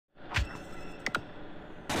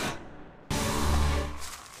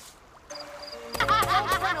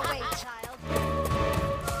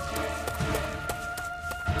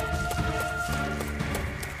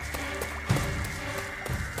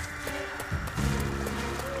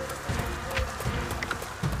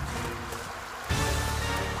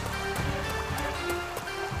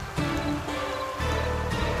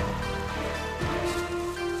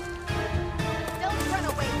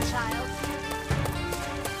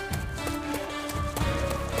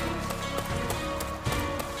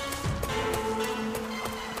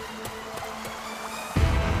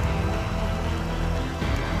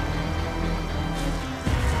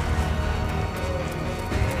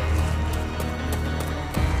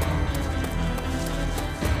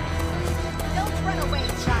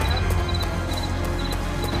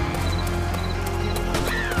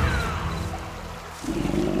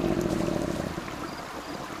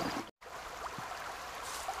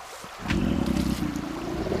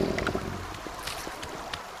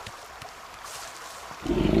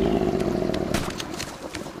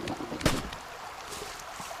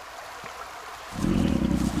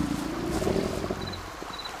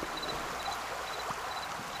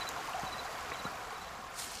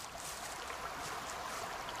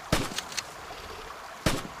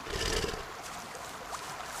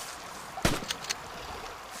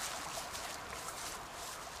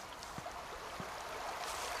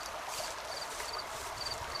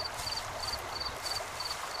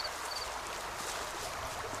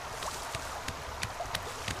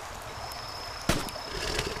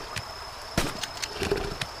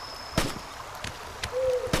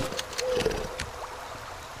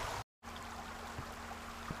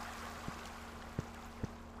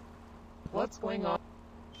What's going on?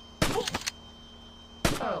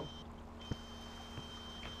 Oh.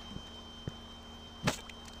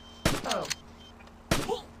 Oh.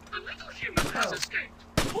 The little human has escaped.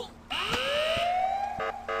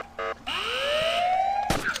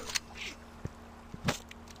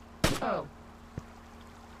 Oh.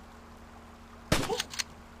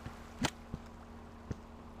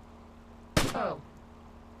 Oh.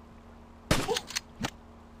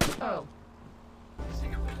 Oh.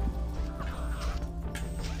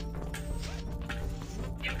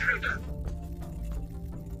 Intruder!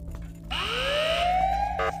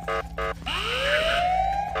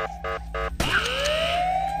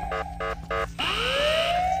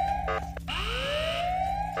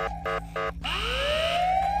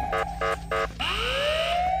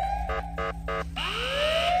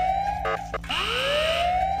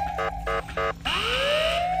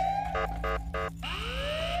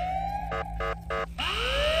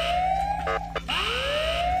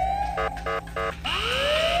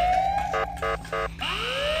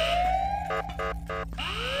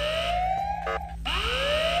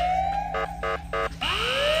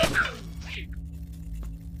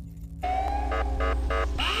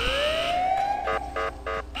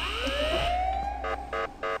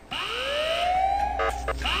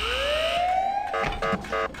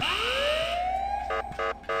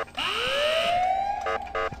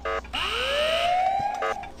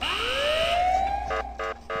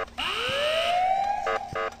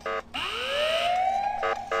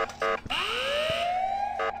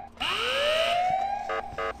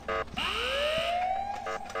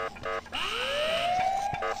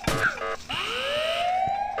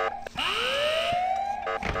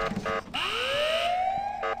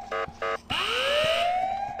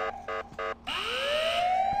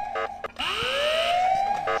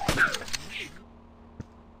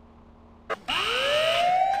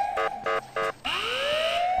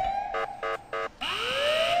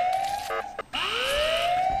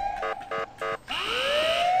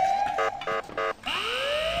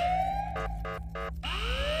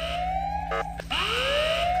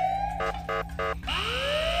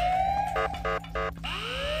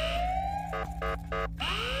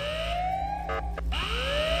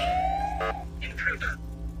 Intruder!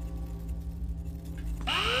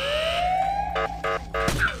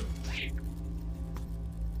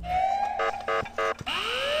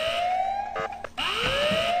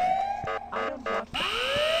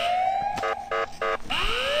 I don't want that.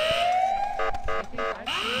 I think I've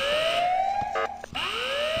seen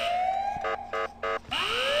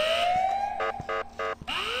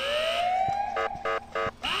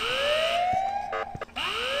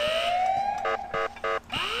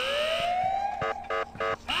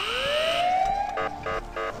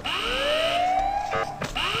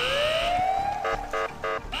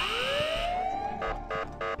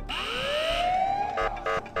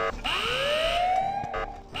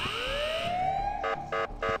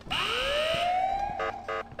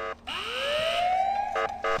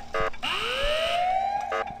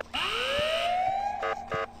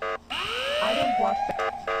I don't want that.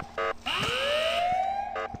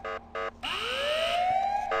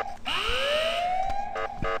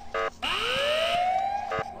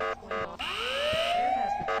 What's going on? Where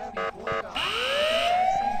has the chubby boy gone? I think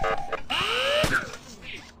I've seen something.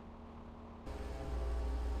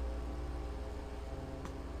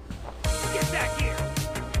 Get back here!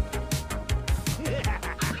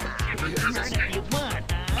 Learn if you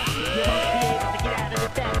want, huh? You won't be able to get out of the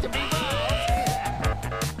factory walls.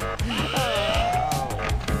 Oh,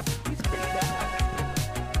 he's pretty bad.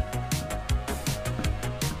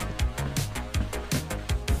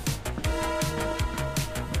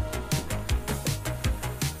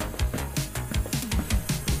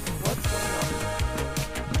 What's going on?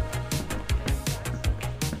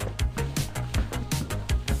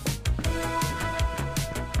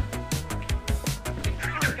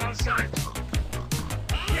 Intruder outside!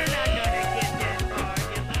 You're not gonna get that far,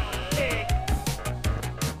 you little pig.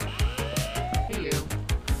 Hey you.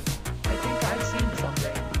 I think I've seen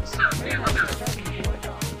something. Stop Where him has now! the chubby boy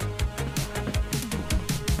gone?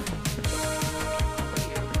 Hey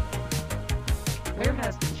you. Where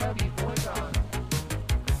has the chubby boy gone?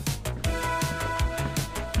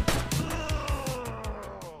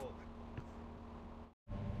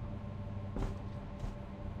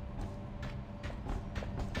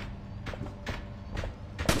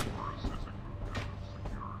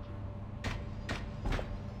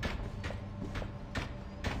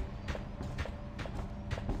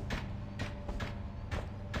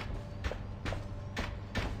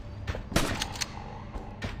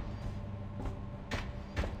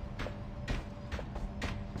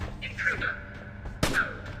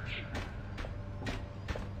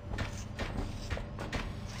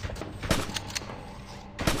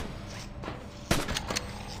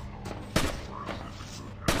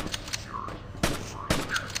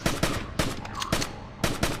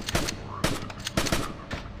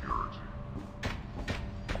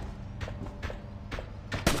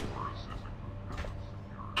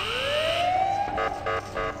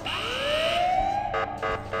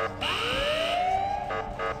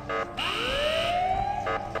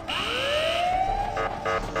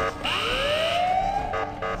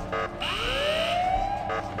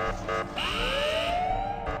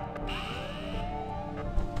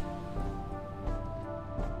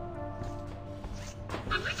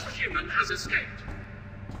 has escaped.